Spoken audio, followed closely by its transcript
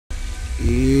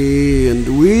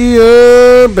And we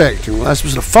are back to the last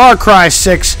episode of Far Cry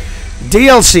 6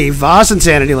 DLC. Vaas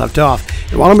Insanity left off.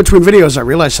 And while I'm between videos, I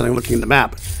realized something looking at the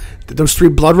map. That those 3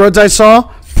 blood roads I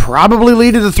saw probably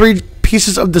lead to the 3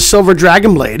 pieces of the silver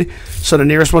dragon blade. So the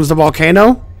nearest one's the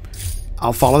volcano.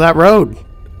 I'll follow that road.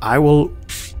 I will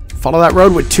follow that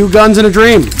road with 2 guns in a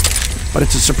dream. But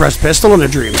it's a suppressed pistol in a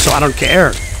dream, so I don't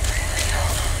care.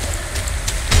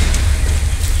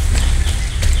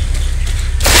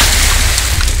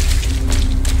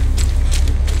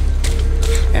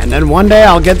 And then one day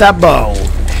I'll get that bow.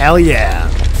 Hell yeah.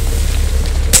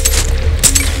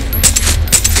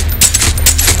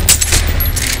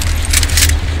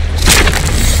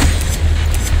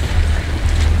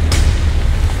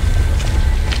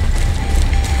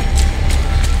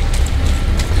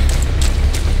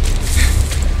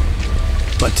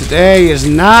 But today is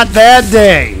not that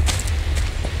day.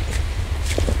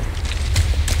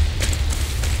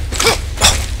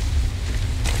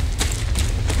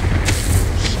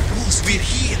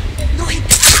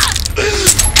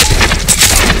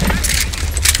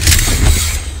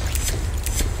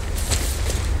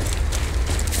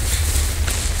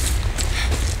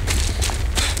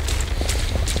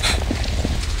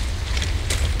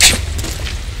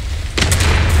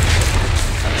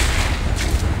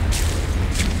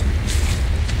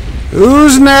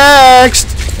 Who's next?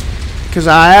 Because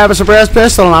I have a suppressed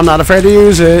pistol and I'm not afraid to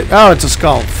use it. Oh, it's a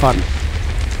skull. Fun.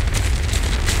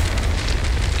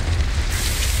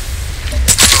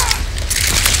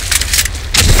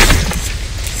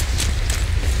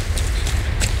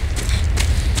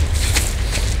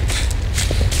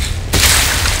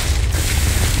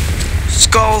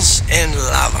 Skulls and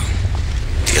lava.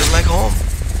 Feels like home.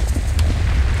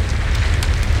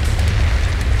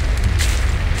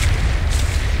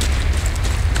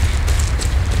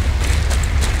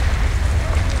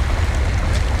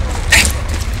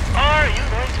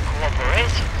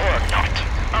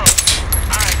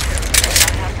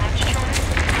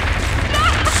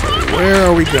 Where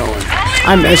are we going?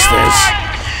 I miss this.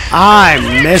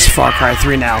 I miss Far Cry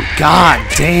 3 now. God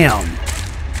damn.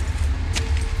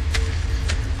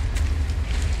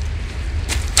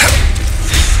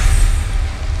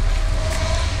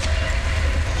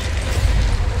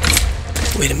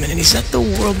 Wait a minute, is that the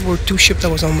World War II ship that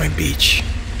was on my beach?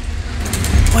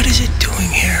 What is it doing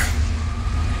here?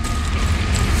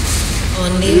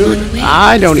 Dude,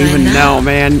 I don't even know,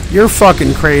 man. You're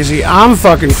fucking crazy. I'm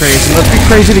fucking crazy. Let's be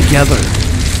crazy together.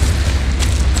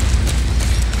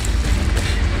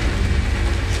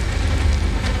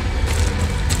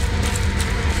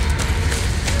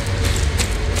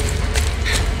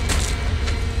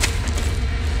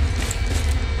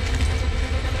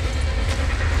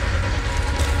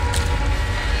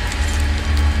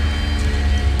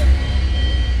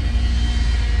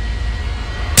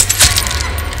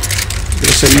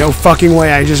 There's no fucking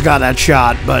way I just got that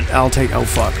shot, but I'll take... Oh,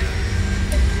 fuck.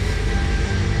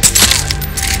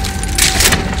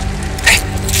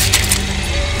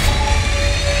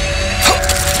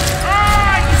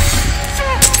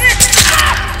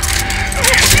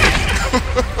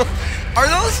 Are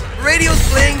those radios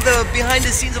playing the behind the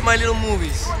scenes of my little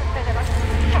movies?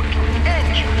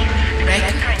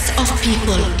 Records of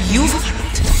people you've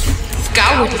hurt,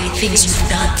 cowardly things you've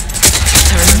done.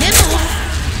 Turn them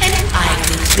off, and I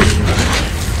will free you.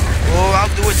 Oh,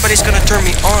 I'll do it, but it's gonna turn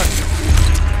me on.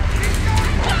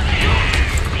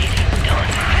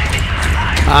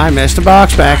 I missed a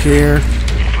box back here.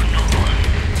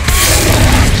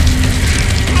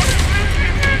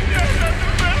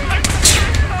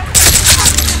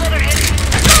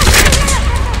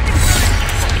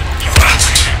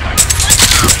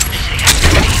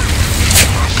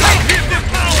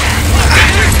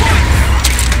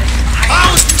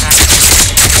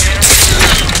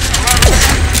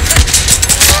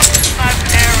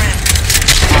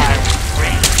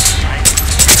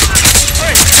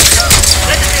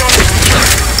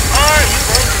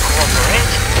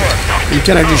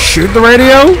 Can I just shoot the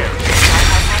radio?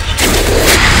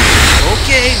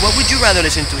 Okay, what would you rather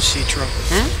listen to, Citro?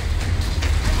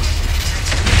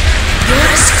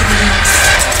 Your screams.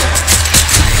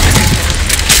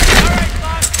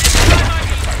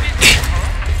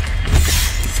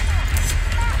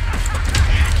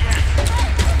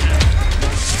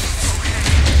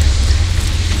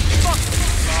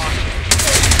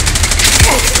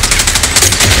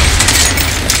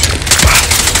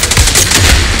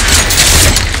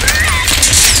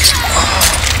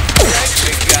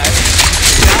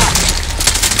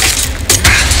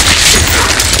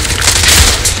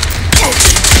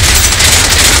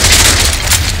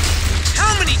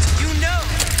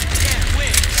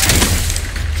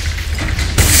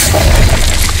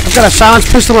 I've got a silenced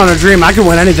pistol on a dream. I can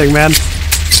win anything, man.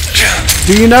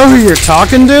 Do you know who you're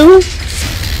talking to?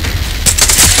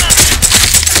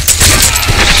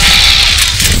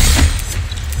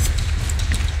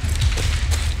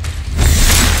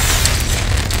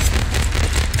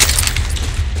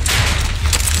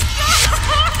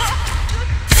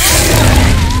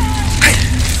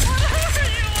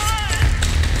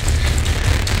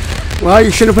 Well,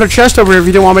 you should have put a chest over here if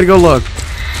you didn't want me to go look.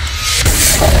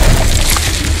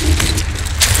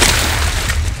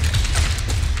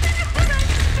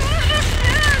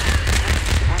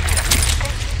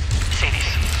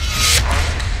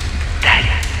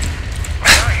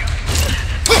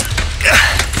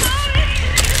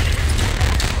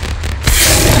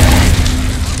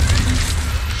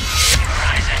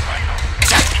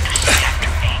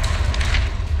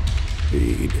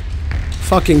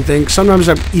 Fucking thing. Sometimes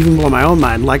I even blow my own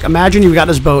mind. Like, imagine you've got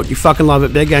this boat, you fucking love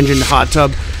it, big engine, hot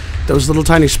tub, those little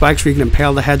tiny spikes where you can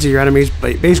impale the heads of your enemies.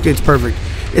 But basically, it's perfect.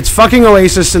 It's fucking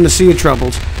Oasis in the Sea of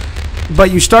Troubles.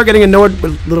 But you start getting annoyed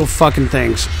with little fucking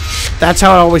things. That's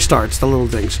how it always starts, the little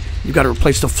things. You've got to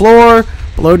replace the floor,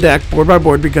 below deck, board by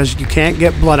board, because you can't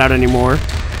get blood out anymore.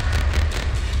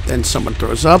 Then someone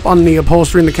throws up on the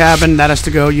upholstery in the cabin. That has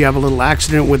to go. You have a little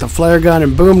accident with a flare gun,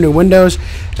 and boom, new windows.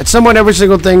 At some point, every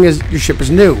single thing is your ship is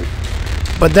new.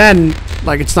 But then,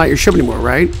 like, it's not your ship anymore,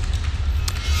 right?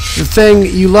 The thing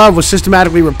you love was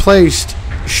systematically replaced.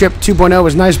 Ship 2.0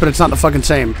 is nice, but it's not the fucking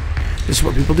same. This is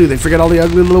what people do. They forget all the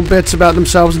ugly little bits about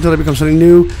themselves until they become something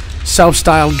new.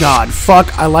 Self-styled God.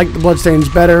 Fuck, I like the bloodstains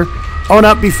better. Own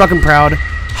up, be fucking proud.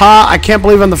 Ha, I can't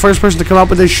believe I'm the first person to come up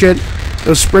with this shit.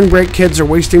 Those spring break kids are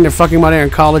wasting their fucking money on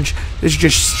college. They should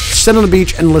just sit on the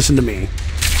beach and listen to me.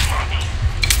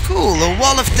 Cool, a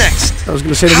wall of text. I was going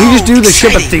to say, did we just do the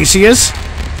ship of Theseus?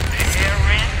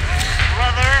 Parent,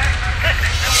 brother,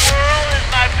 the world is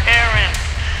my parent.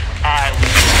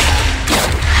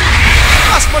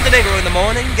 Last Montenegro in the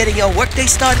morning, getting your workday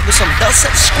started with some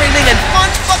dulcet screaming and fun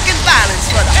fucking violence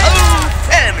for the whole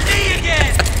family.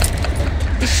 Again.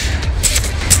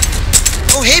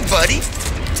 Oh, hey, buddy.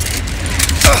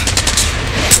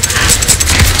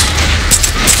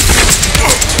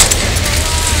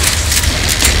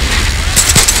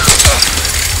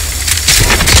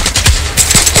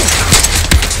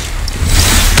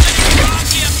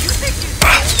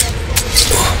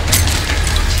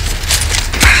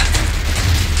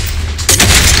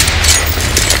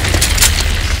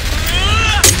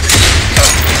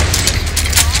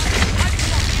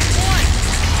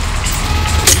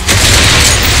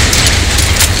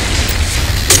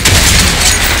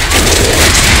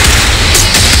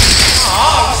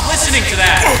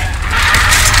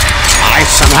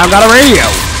 Somehow got a radio.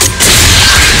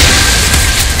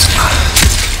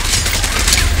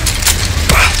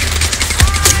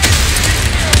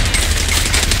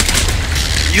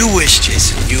 You wish,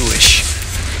 Jason, you wish.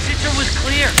 Sister was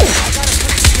clear. I gotta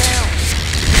put it down.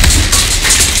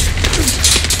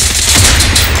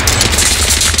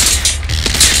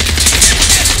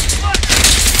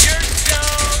 You're so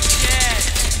dead.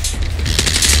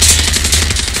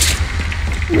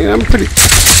 I mean, I'm pretty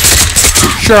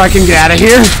sure I can get out of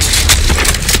here.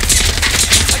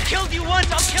 I killed you once,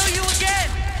 I'll kill you again.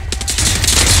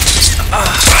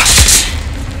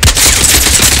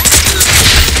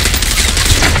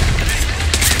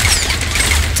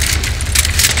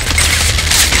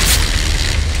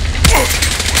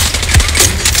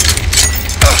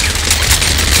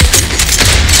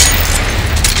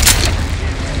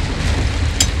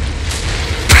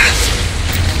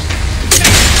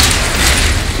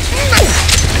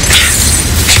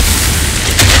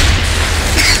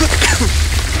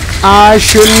 I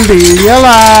shouldn't be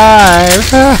alive.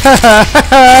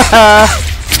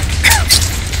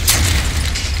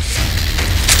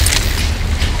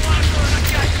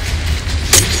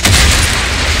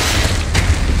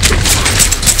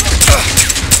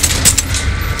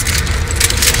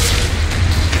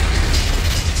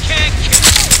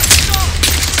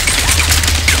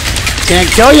 Can't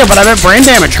kill you, but I bet brain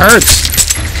damage hurts.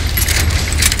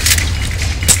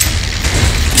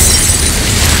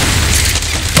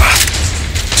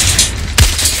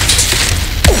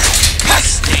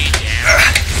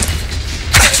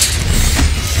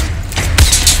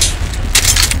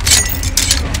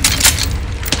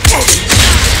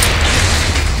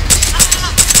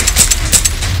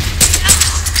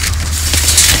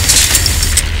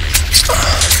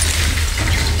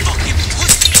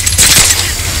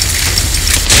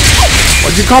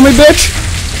 What'd you call me, bitch?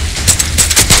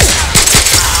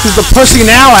 Who's the pussy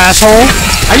now, asshole?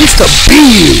 I used to be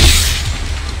you.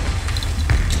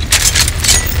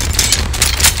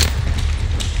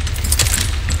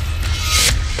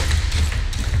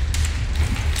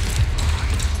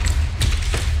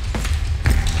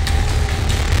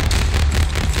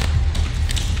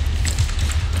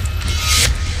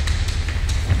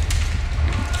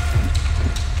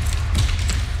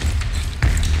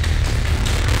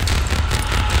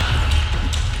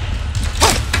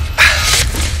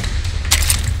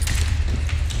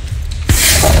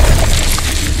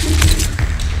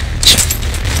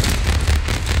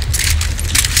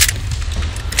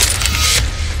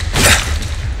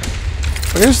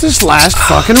 Where's this last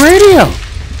fucking radio?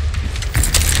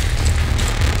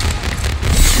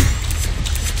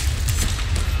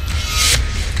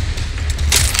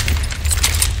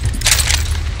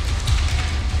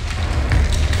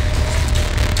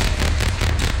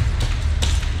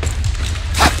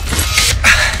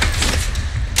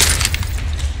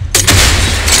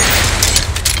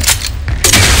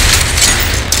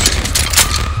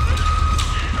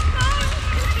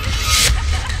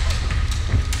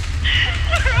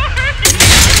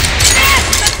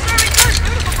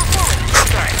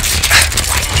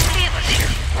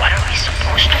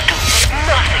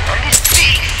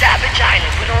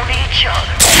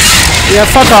 Yeah,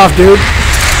 fuck off, dude.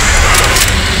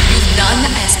 You've done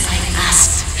as I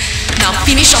asked. Now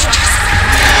finish off,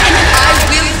 and I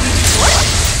will what?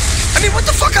 I mean, what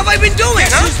the fuck have I been doing,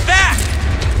 huh? Who's back?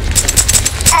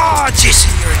 Oh,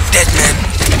 Jason, you're a dead man.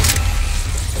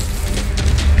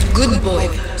 Good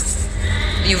boy, Vaas.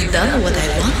 You've done what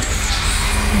I want.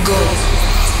 Go,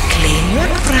 claim your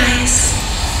prize.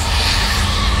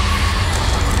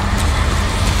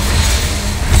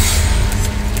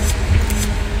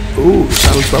 Ooh,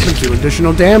 silence weapon 2,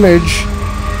 additional damage.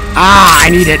 Ah, I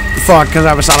need it. Fuck, because I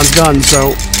have a silenced gun,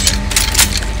 so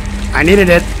I needed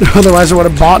it. Otherwise I would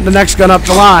have bought the next gun up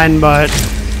the line, but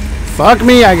fuck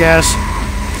me, I guess.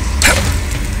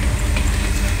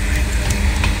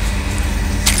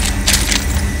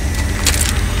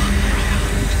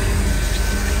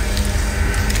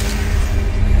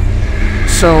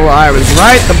 So I was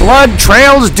right, the blood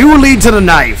trails do lead to the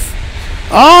knife.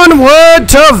 Onward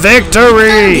to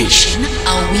victory! Foundation,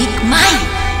 a weak mind.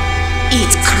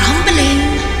 It's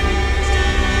crumbling.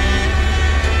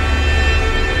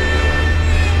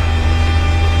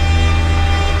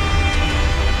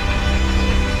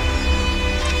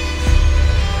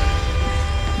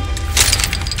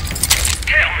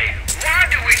 Tell me,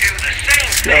 why do we do the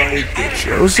same thing?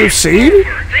 Joseph Seed?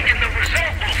 Thinking the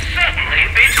result will suddenly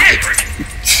be different.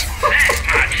 That,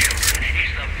 my children,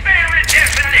 is the very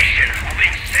definition of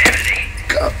insanity.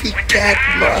 Copycat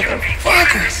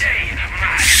motherfuckers. Day of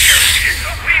my church,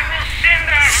 we will send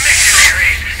our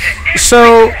missionaries to every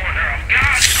So, corner of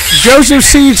God's Joseph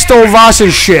Seed stole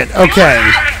Vaas's shit. Okay.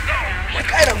 What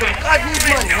kind of little God needs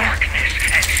money, huh? darkness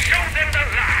and show them the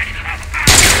light of our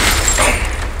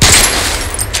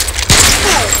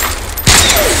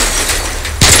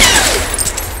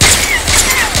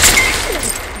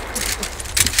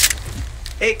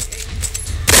Hey.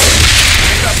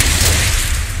 Wake up.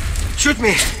 Shoot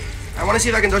me. I want to see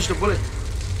if I can dodge the bullet.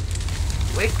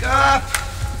 Wake up.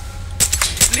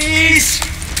 Please.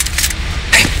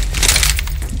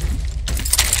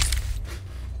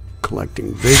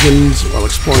 Collecting visions while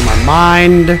exploring my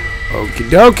mind. Okie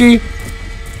dokie.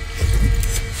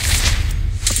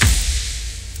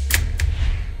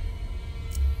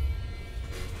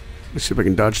 Let's see if I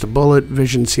can dodge the bullet.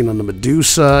 Vision seen on the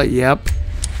Medusa. Yep.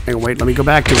 Hang on, wait, let me go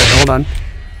back to it. Hold on.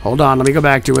 Hold on, let me go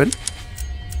back to it.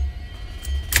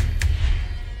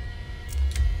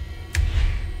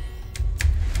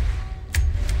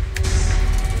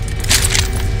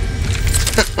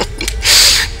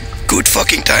 Good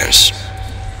fucking times.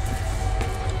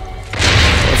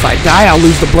 If I die, I'll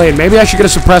lose the blade. Maybe I should get a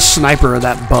suppressed sniper or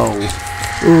that bow.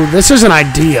 Ooh, this is an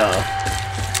idea.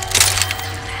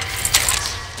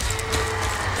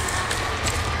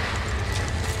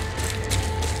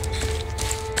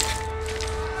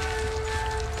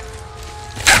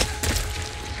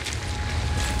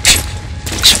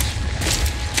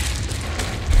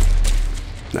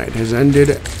 Night has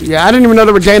ended. Yeah, I didn't even know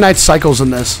there were day-night cycles in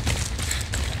this.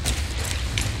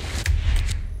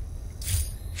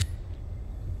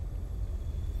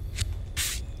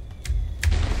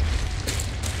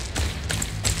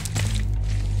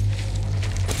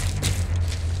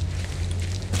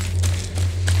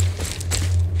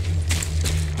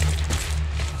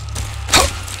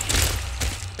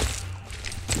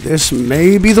 This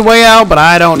may be the way out, but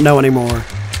I don't know anymore.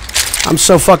 I'm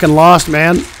so fucking lost,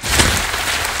 man.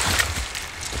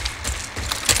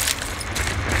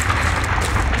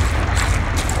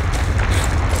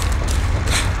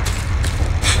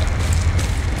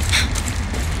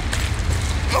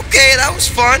 Okay, that was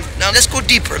fun. Now let's go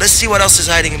deeper. Let's see what else is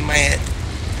hiding in my head.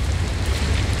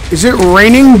 Is it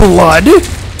raining blood?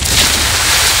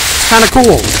 It's kind of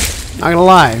cool. Not gonna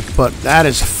lie, but that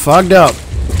is fucked up.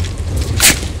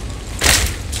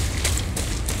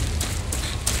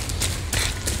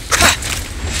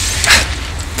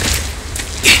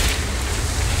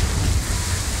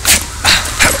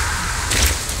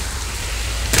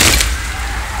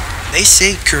 They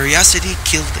say curiosity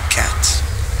killed the cat.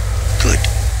 Good.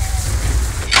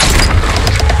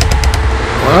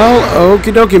 Well,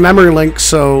 okie dokie, memory link.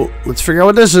 So let's figure out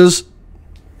what this is.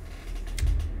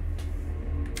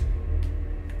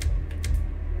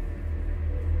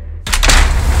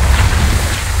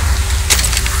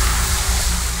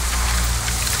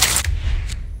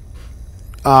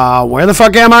 Where the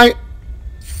fuck am I?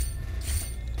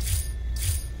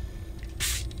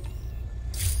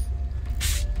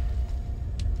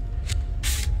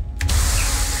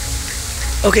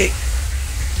 Okay,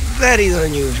 that is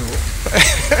unusual.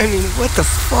 I mean, what the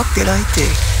fuck did I take?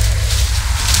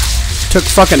 Took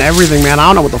fucking everything, man. I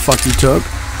don't know what the fuck you took.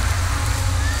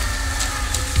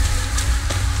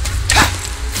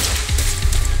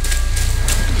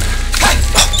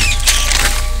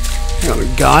 Got a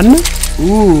gun.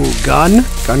 Ooh, gun.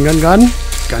 Gun, gun, gun.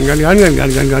 Gun, gun, gun, gun,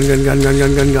 gun, gun, gun, gun, gun, gun,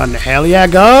 gun, gun, gun. Hell yeah,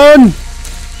 gun!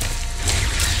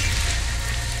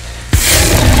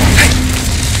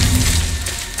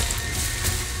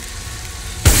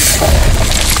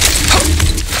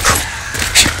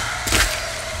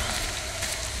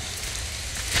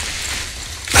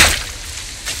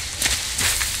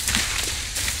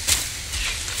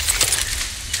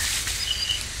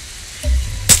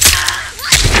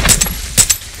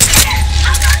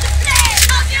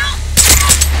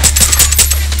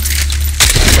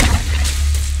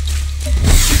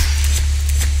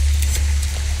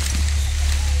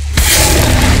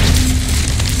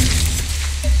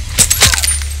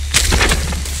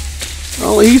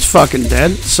 Well, he's fucking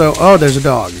dead. So, oh, there's a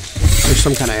dog. There's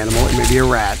some kind of animal. It may be a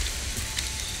rat.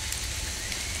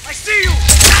 I see you!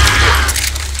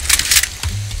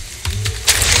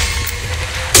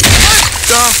 What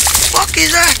the fuck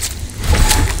is that?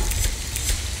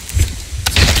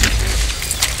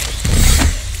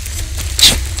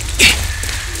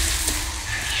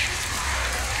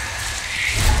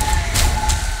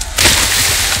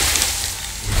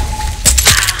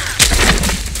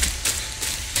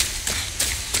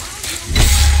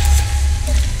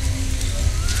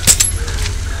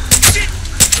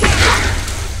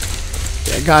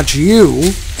 I got you.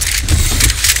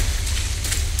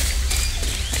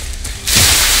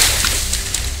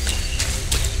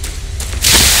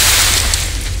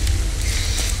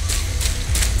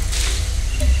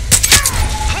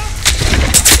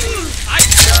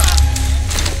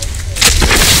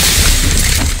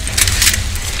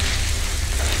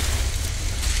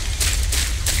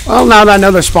 Well, now that I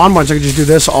know there's spawn points, I can just do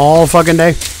this all fucking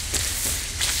day.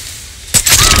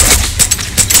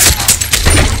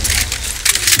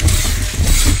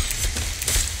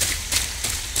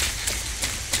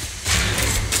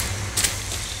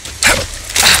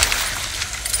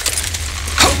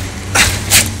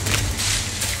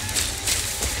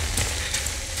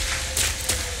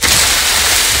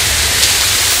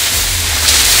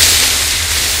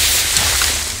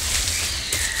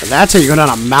 That's how you go down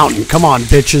a mountain. Come on,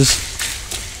 bitches.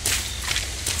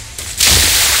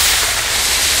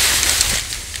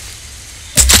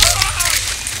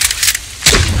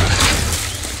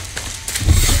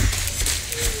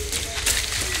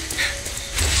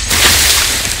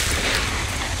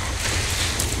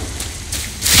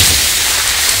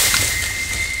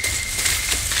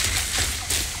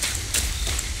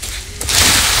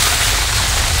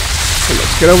 So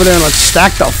let's get over there and let's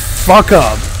stack the fuck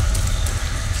up.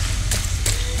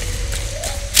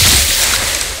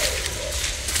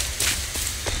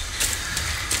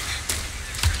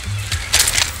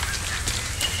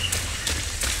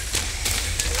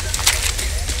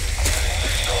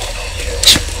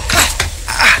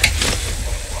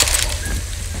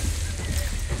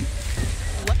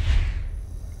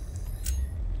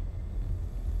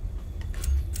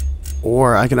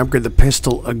 Or I can upgrade the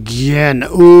pistol again.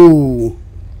 Ooh.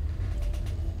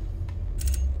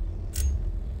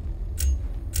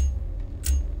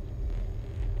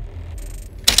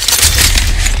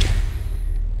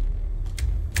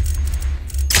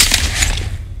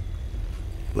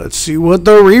 Let's see what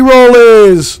the reroll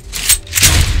is.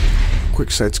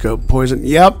 Quick sight scope, poison.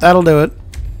 Yep, that'll do it.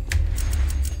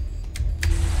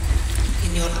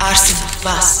 In your arsenal,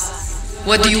 Vaas,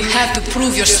 what do you have to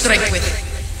prove your strength with?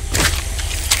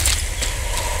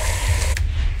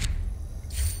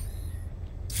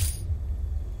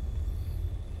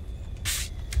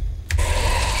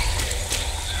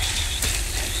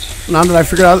 Now that I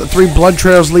figured out that 3 blood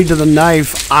trails lead to the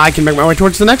knife, I can make my way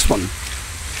towards the next one.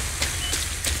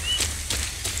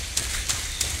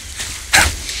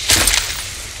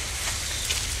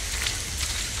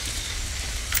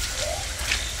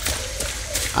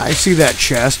 I see that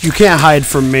chest. You can't hide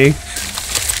from me.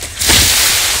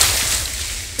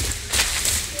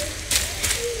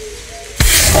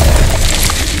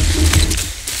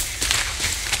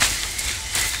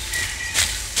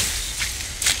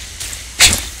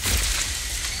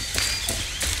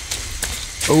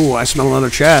 Oh, I smell another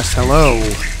chest. Hello.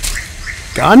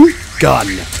 Gun? Gun.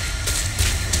 Ooh,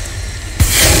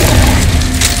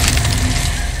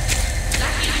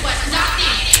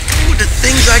 the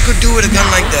things I could do with a gun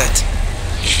like that.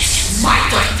 My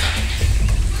turn.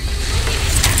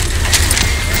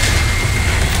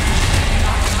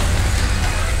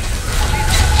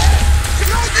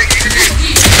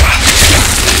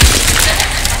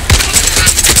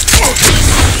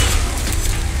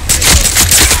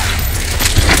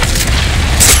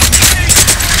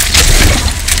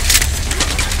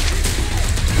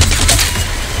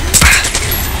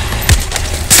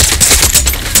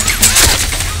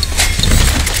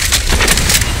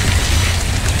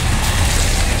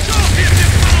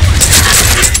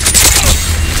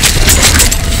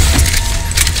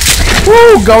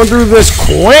 Woo, going through this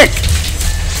quick.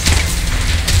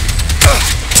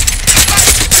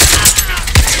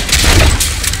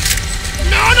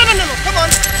 No, come on.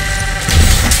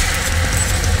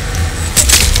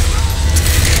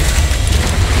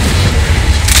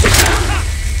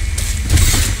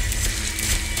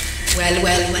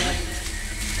 Well.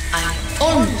 I'm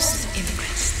almost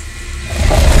impressed.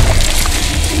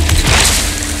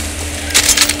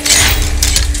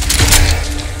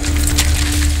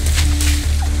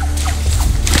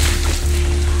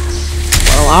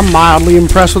 Well, I'm mildly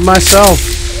impressed with myself.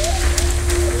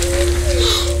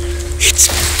 It's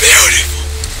beautiful.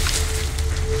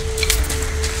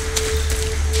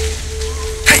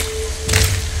 Hey,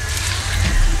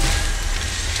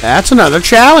 That's another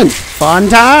challenge. Fun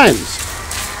times.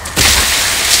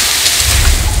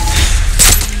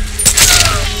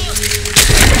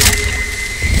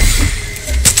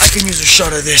 I can use a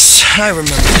shot of this. I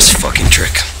remember this fucking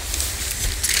trick.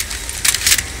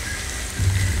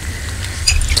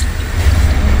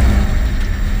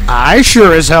 I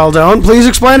sure as hell don't. Please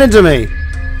explain it to me.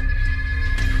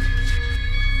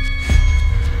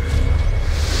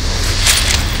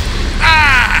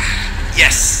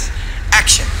 Yes.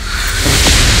 Action.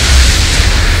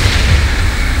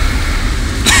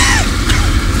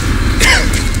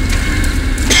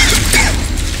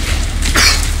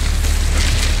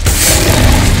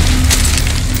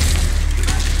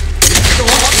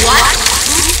 What?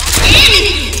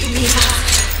 Anything to me,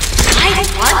 Vaas.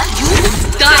 I want you to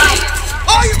die.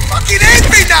 Oh, you fucking hate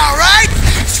me now, right?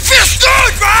 Feels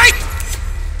good, right?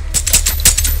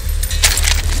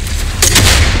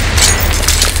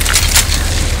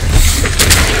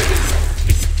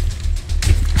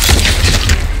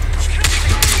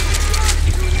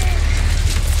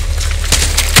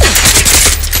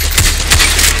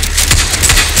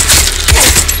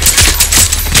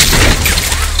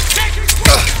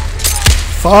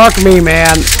 Fuck me,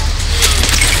 man.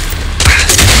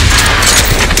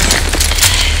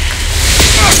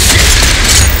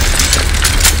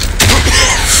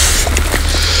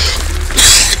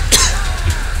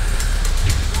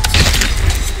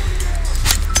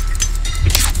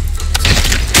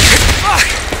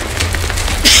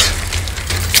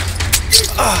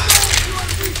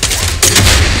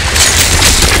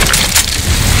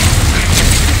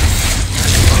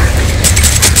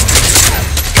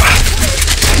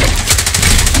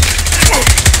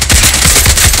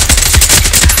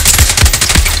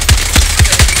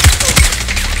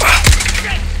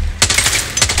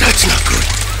 That's not good.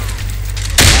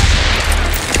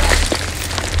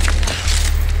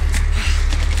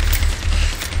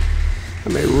 I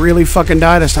may really fucking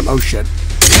die this time. Oh shit.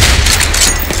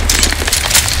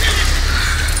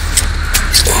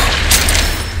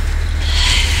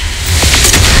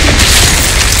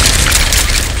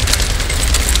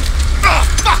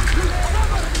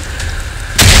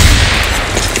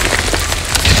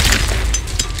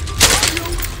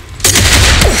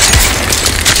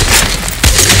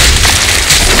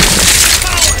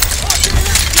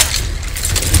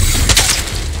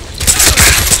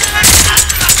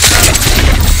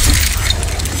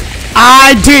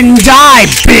 I didn't die,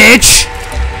 bitch!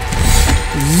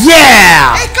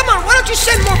 Yeah! Hey, come on, why don't you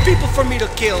send more people for me to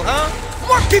kill, huh?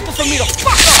 More people for me to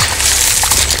fuck up!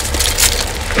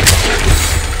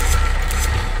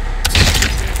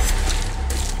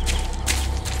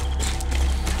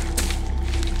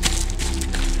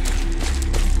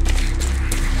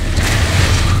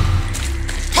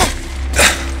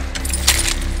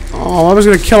 Oh, I was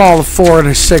gonna kill all the 4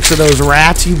 to 6 of those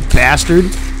rats, you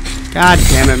bastard. God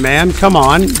damn it, man. Come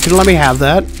on. You can let me have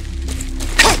that.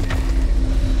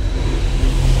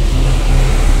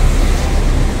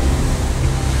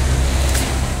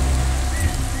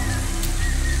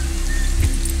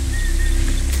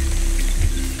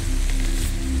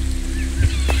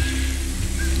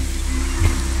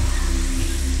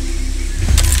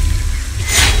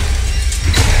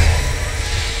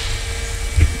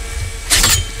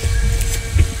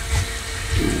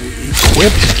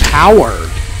 Whip power.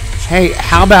 Hey,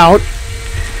 how about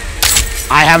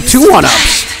I have 2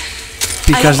 1-ups?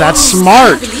 Because that's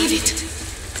smart. Can't believe it.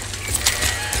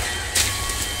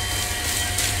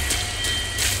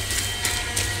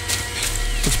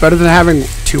 It's better than having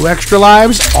 2 extra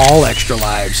lives, all extra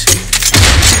lives.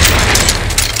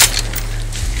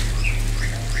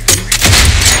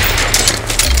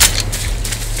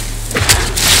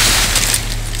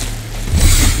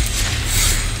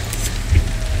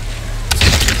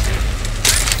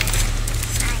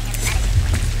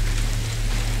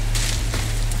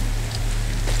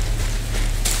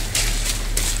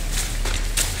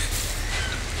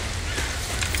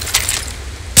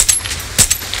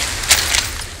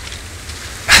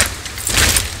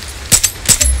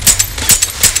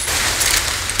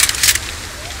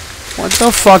 What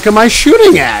the fuck am I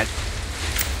shooting at?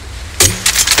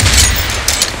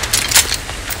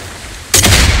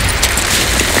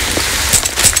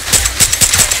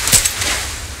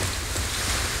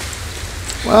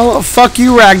 Well, fuck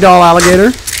you, ragdoll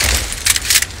alligator.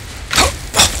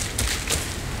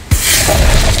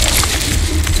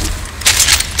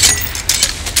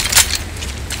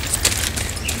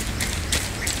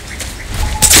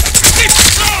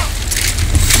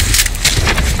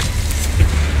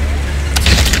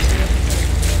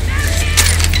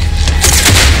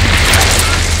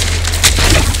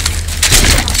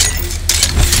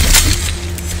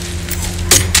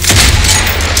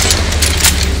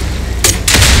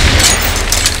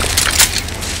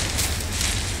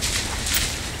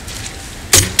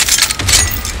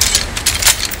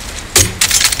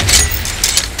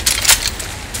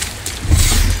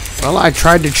 Well, I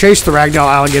tried to chase the ragdoll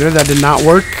alligator. That did not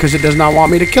work because it does not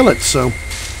want me to kill it, so.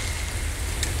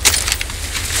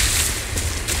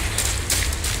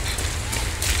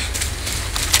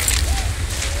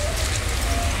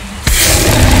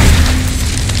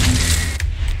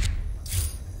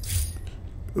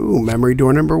 Ooh, memory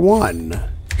door number 1.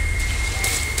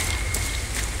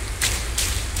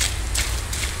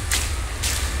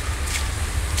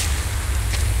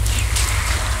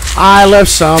 I left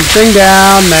something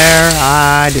down there.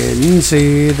 I didn't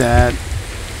see that.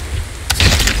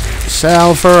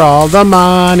 Sell for all the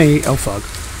money. Oh, fuck.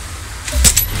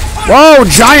 Whoa,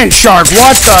 giant shark.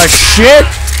 What the shit?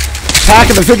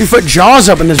 Packing the 50-foot jaws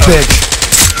up in this bitch.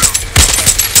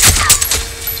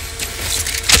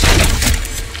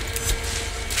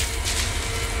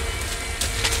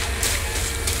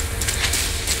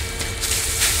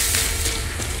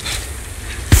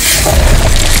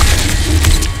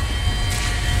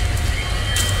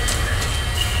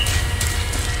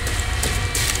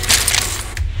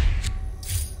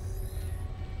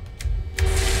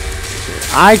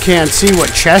 I can't see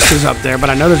what chest is up there, but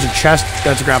I know there's a chest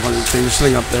that's a grappling thing, there's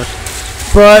something up there.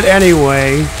 But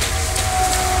anyway.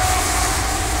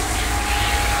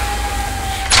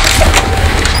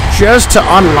 Just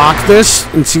to unlock this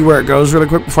and see where it goes really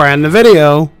quick before I end the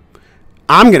video,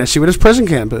 I'm going to see what his prison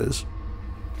camp is.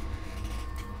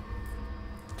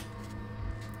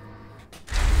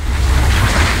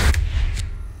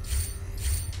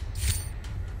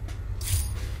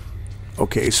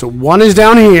 Okay, so one is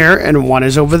down here and one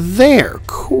is over there.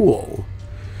 Cool.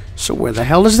 So where the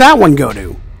hell does that one go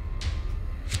to?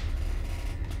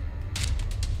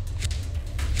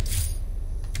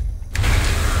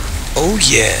 Oh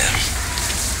yeah.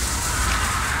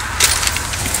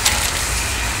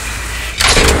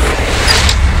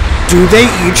 Do they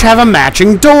each have a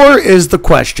matching door is the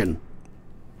question.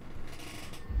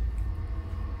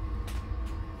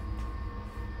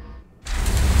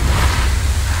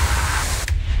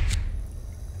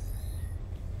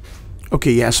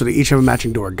 Okay, yeah, so they each have a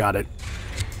matching door. Got it.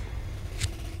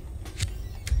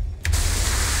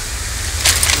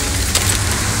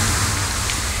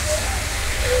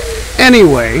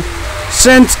 Anyway,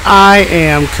 since I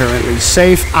am currently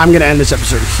safe, I'm going to end this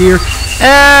episode here.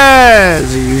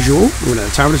 As usual, we're going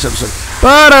to time for this episode.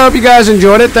 But I hope you guys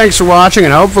enjoyed it. Thanks for watching,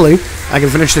 and hopefully I can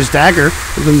finish this dagger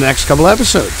within the next couple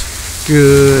episodes.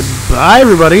 Goodbye,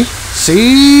 everybody.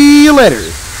 See you later.